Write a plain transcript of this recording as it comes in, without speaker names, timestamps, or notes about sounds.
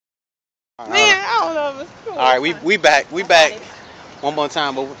I don't know if it's cool. All right, we back. We back. One more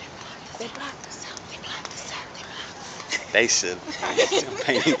time, but They blocked us out. They blocked us out. they should.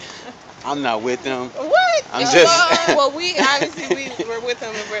 I'm not with them. What? I'm just. Well, we obviously we were with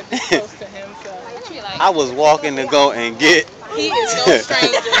him and we're this close to him, so I was walking to go and get. he is no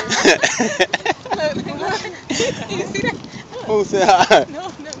stranger. You see that? Who said hi? No,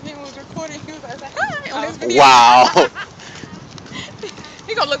 he was recording. He was like, hi on his video. Wow.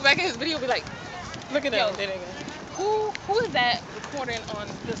 He gonna look back at his video and be like, look at that. Who is that recording on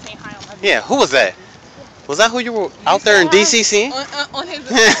the saying hi on my video? Yeah, who was that? Was that who you were out there in DC seeing? On his,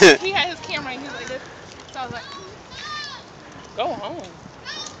 he had his camera and he was like this. So I was like, go home.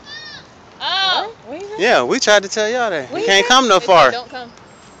 Oh. What? Yeah, we tried to tell y'all that. We can't come no far. Don't come.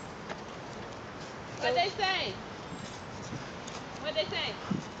 What'd they say? What'd they say?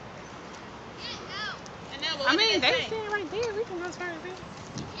 I mean, they stand right there. We can go straight there.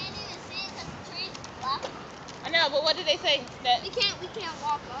 I know, but what did they say? That we can't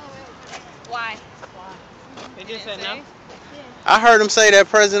walk all the way over there. Why? They just said no. Yeah. I heard him say that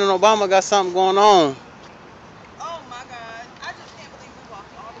President Obama got something going on. Oh my God! I just can't believe we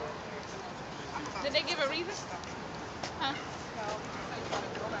walked all the way over here. Did they give a reason? Huh?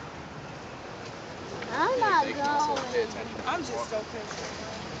 I'm not going. I'm just so pissed.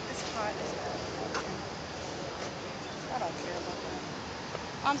 It's hot as hell. I don't care about that.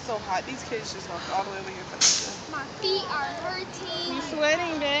 I'm so hot. These kids just walked all the way over here for this. My feet are hurting. You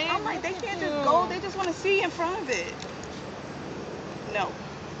sweating, babe? I'm like, they can't just go. They just want to see in front of it. No.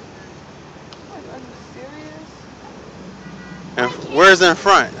 Like, are you serious? And where's in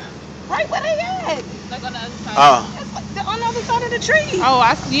front? Right where they at? Like on the other side. Oh. It's like on the other side of the tree. Oh,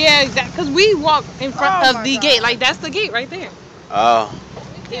 yeah, exactly. Because we walk in front of the God. gate. Like, that's the gate right there. Oh.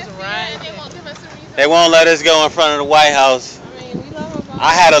 It's right there. They won't let us go in front of the White House. I mean, we love Obama.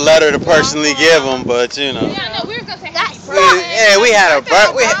 I had a letter to personally give them, but you know. Yeah, no, we were going to say happy Yeah, we had a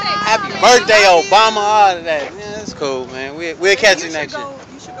happy birthday, Obama, all of that. Yeah, that's cool, man. We'll catch you next year.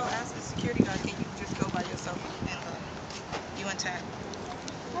 You should go ask the security guard. Can you just go by yourself and you and Tab?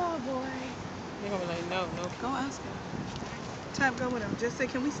 Oh, boy. You're going to be like, no. Go ask him. Tab, go with him. Just say,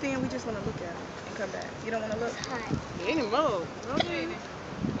 can we stand? We just want to look at him and come back. You don't want to look? He didn't move. Okay.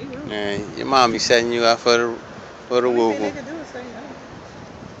 Man, your mom be setting you up for the woo Only woo. thing they can do is say no.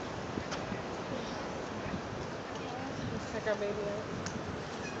 Check our baby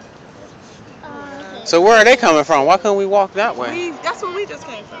out. So where are they coming from? Why couldn't we walk that way? That's where we just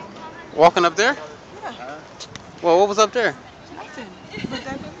came from. Walking up there? Yeah. Well, what was up there? Nothing. But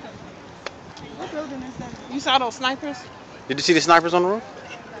that building. What building is that? You saw those snipers? Did you see the snipers on the roof?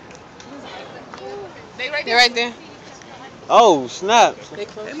 They're right there. Oh, snap.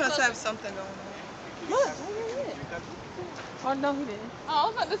 They must have something going on. Look. Oh, no, he didn't. Oh, I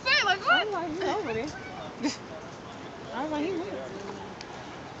was about to say, like, what? I'm like, he's over there. I was like, he went.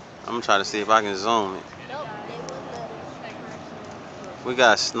 I'm gonna try to see if I can zoom it. We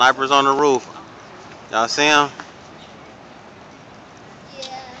got snipers on the roof. Y'all see them?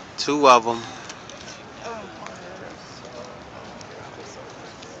 Yeah. 2 of them.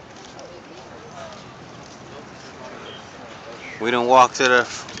 We done walk to the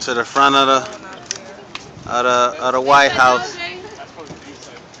front of the White House.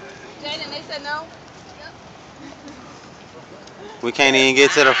 Jaden, they said no? We can't even get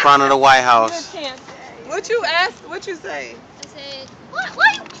to the front of the White House. What you asked? What you say? I said, what?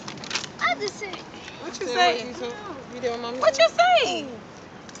 What? I just said, What you say? What you say?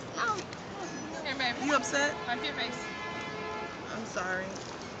 no. Here, baby. You upset? Wipe your face. I'm sorry.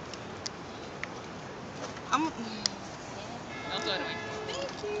 Don't throw it away.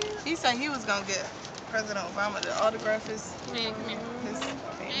 Thank you. He said he was gonna get President Obama to autograph his. Come here.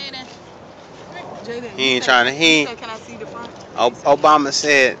 Jaden. Jaden. He ain't trying to. He said, can I see the front? Obama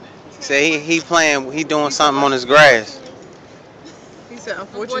said he playing. He doing something on his grass. He said,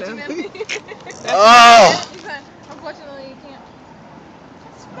 unfortunately. Oh. He said, unfortunately, you can't.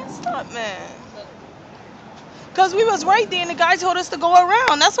 It's messed up, man. Cause we was right there and the guy told us to go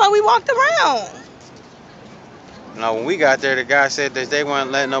around. That's why we walked around. No, when we got there, the guy said that they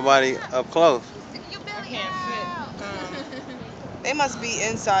weren't letting nobody up close. I can't They must be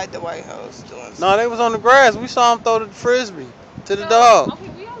inside the White House doing something. No, they was on the grass. We saw him throw the frisbee to the dog. Okay,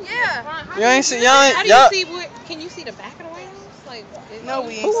 we always Yeah. You ain't see y'all. How do you see can you see the back of the White House? Like, No,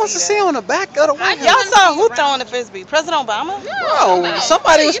 we ain't Who wants to that. see on the back of the White House? Y'all saw who throwing the frisbee? President Obama? Bro,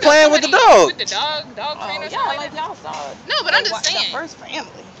 somebody was playing with the dog. With the dog trainer. Yeah, like y'all saw it. No, but I'm just The saying. first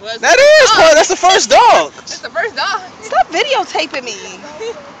family. That is part. That's the first dog. It's the first dog. Stop videotaping me.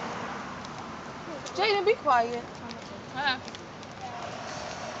 Jaden, be quiet.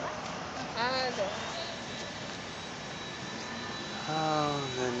 Oh,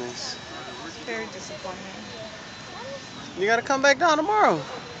 goodness. Very disappointing. You gotta come back down tomorrow.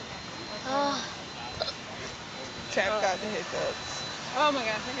 Trap got the hiccups. Oh my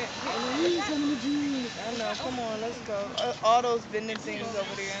gosh, I know, come on, let's go. All those vending things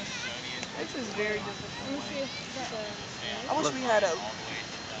over there. This is very disappointing. I wish we had a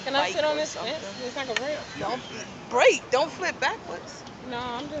Can I sit on this something. fence? It's not gonna break. Don't break. Don't flip backwards. No,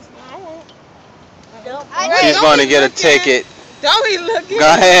 I won't. She's gonna get a ticket. Don't be looking.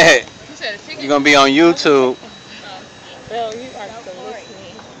 Go ahead. You said a ticket? You're gonna be on YouTube. Well, you are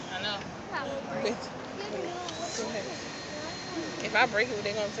listening. I know. If I break it, what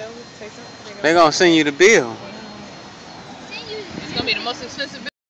they gonna tell me? Say something? They're gonna send you the bill. It's gonna be the most expensive bill.